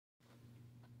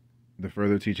The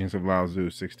further teachings of Lao Tzu,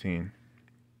 16.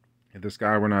 If the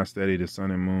sky were not steady, the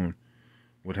sun and moon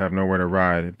would have nowhere to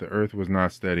ride. If the earth was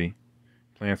not steady,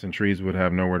 plants and trees would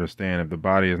have nowhere to stand. If the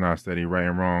body is not steady, right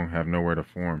and wrong have nowhere to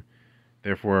form.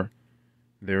 Therefore,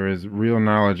 there is real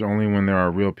knowledge only when there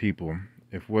are real people.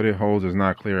 If what it holds is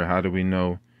not clear, how do we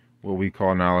know what we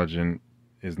call knowledge and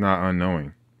is not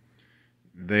unknowing?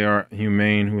 They are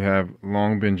humane who have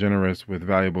long been generous with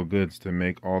valuable goods to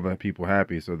make all the people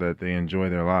happy so that they enjoy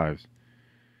their lives.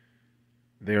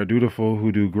 They are dutiful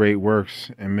who do great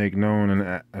works and make known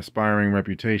an aspiring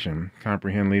reputation,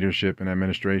 comprehend leadership and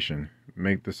administration,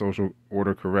 make the social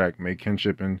order correct, make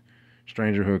kinship and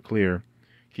strangerhood clear,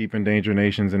 keep endangered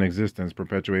nations in existence,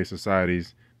 perpetuate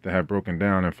societies that have broken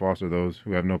down, and foster those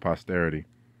who have no posterity.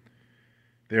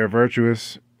 They are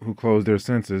virtuous who close their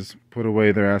senses, put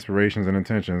away their aspirations and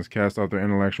intentions, cast off their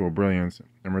intellectual brilliance,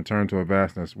 and return to a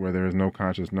vastness where there is no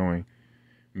conscious knowing,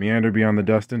 meander beyond the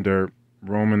dust and dirt,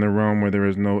 roam in the realm where there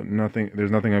is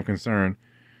nothing of concern,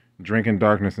 drink in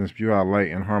darkness and spew out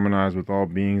light, and harmonize with all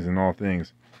beings and all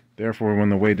things. Therefore, when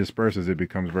the way disperses, it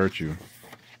becomes virtue.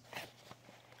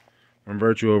 When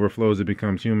virtue overflows, it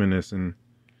becomes humanness and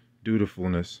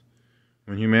dutifulness.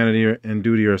 When humanity and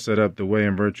duty are set up, the way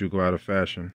and virtue go out of fashion.